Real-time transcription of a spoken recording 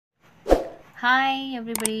Hi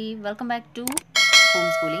everybody, welcome back to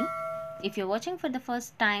homeschooling. If you're watching for the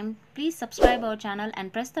first time, please subscribe our channel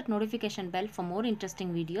and press that notification bell for more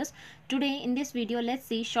interesting videos. Today in this video, let's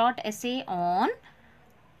see short essay on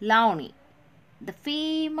Lavni, the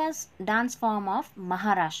famous dance form of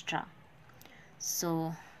Maharashtra.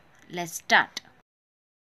 So let's start.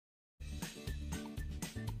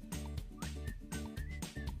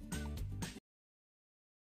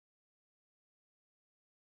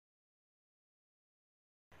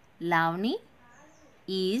 Lavni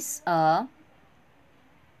is a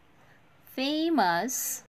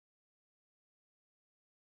famous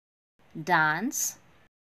dance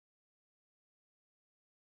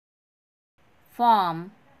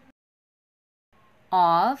form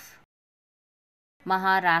of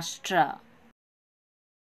Maharashtra.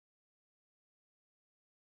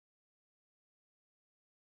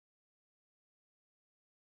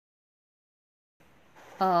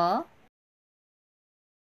 A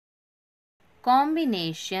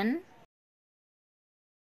combination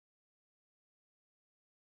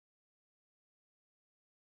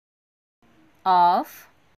of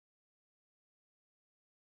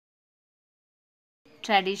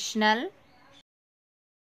traditional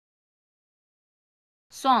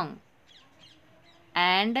song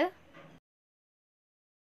and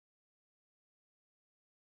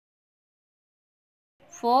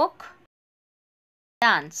folk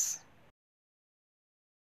dance.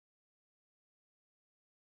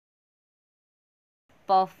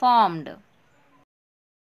 Performed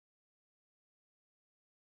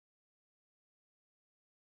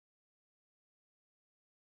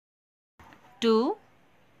to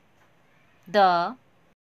the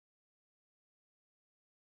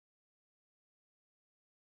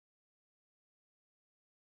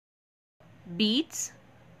beats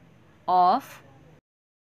of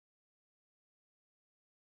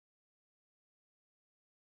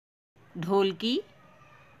dholki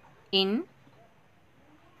in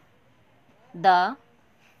the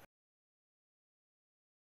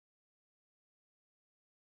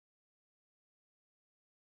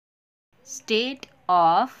state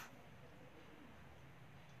of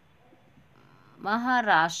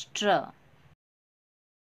Maharashtra.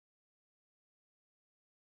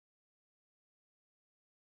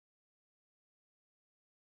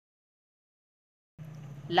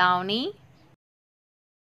 Lavni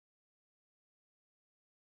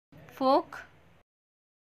folk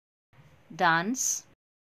dance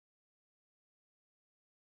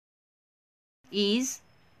is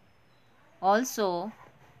also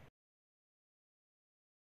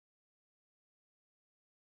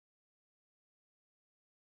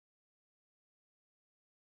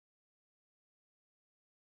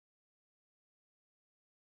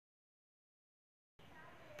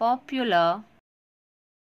popular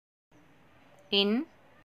in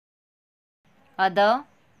other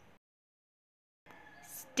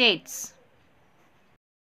states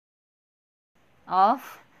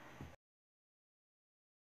of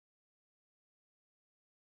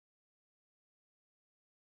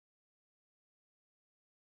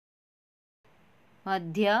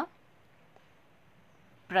Madhya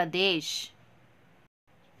Pradesh,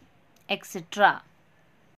 etc.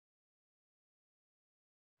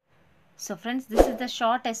 So friends, this is the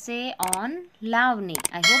short essay on Lavni.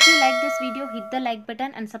 I hope you like this video. Hit the like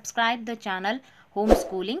button and subscribe the channel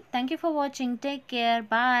Homeschooling. Thank you for watching. Take care.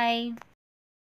 Bye.